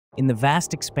In the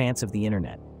vast expanse of the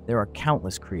internet, there are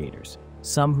countless creators,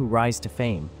 some who rise to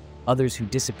fame, others who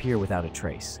disappear without a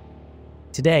trace.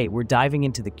 Today, we're diving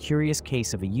into the curious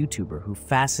case of a YouTuber who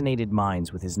fascinated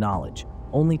minds with his knowledge,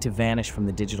 only to vanish from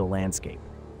the digital landscape,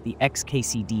 the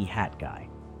xkcdHatGuy.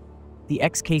 The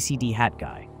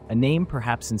xkcdHatGuy, a name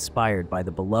perhaps inspired by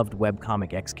the beloved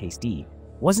webcomic xkcd,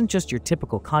 wasn't just your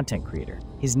typical content creator.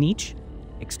 His niche?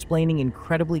 Explaining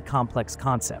incredibly complex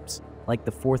concepts, like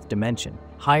the fourth dimension,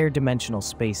 higher dimensional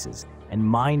spaces, and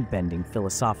mind-bending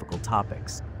philosophical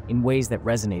topics, in ways that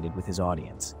resonated with his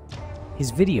audience.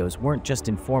 His videos weren't just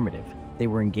informative, they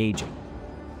were engaging.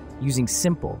 Using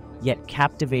simple, yet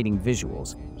captivating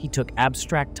visuals, he took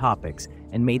abstract topics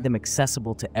and made them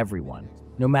accessible to everyone,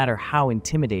 no matter how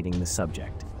intimidating the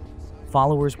subject.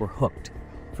 Followers were hooked.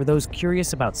 For those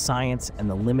curious about science and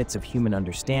the limits of human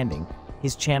understanding,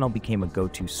 his channel became a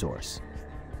go-to source.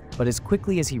 But as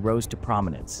quickly as he rose to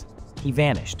prominence, he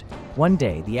vanished. One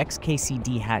day, the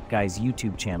xkcdHatGuy's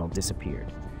YouTube channel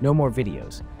disappeared. No more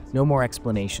videos, no more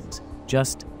explanations,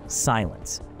 just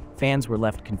silence. Fans were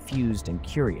left confused and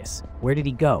curious. Where did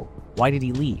he go? Why did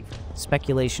he leave?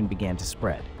 Speculation began to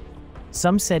spread.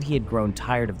 Some said he had grown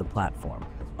tired of the platform.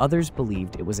 Others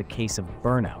believed it was a case of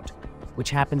burnout, which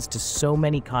happens to so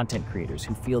many content creators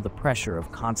who feel the pressure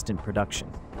of constant production.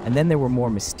 And then there were more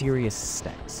mysterious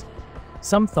sects.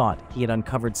 Some thought he had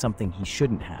uncovered something he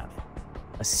shouldn't have,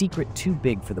 a secret too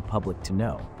big for the public to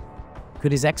know.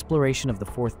 Could his exploration of the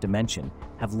fourth dimension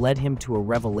have led him to a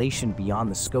revelation beyond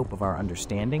the scope of our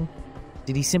understanding?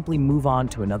 Did he simply move on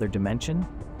to another dimension,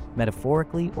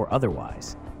 metaphorically or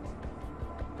otherwise?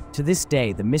 To this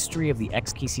day, the mystery of the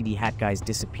xkcdHatGuy's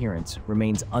disappearance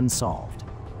remains unsolved.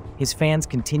 His fans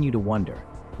continue to wonder,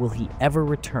 will he ever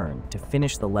return to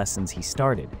finish the lessons he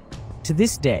started? To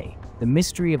this day, the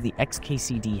mystery of the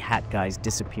xkcdHatGuy's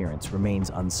disappearance remains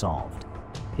unsolved.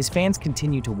 His fans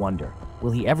continue to wonder,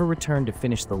 will he ever return to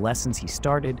finish the lessons he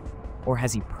started, or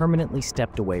has he permanently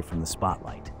stepped away from the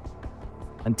spotlight?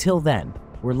 Until then,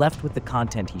 we're left with the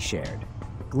content he shared,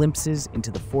 glimpses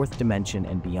into the fourth dimension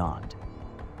and beyond.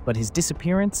 But his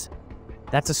disappearance?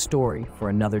 That's a story for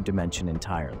another dimension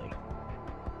entirely.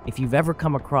 If you've ever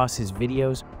come across his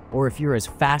videos, or if you're as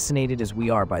fascinated as we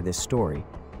are by this story,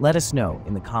 let us know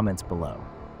in the comments below.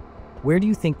 Where do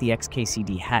you think the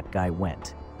xkcdHatGuy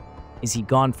went? Is he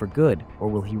gone for good, or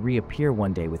will he reappear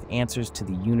one day with answers to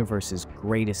the universe's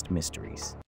greatest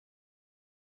mysteries?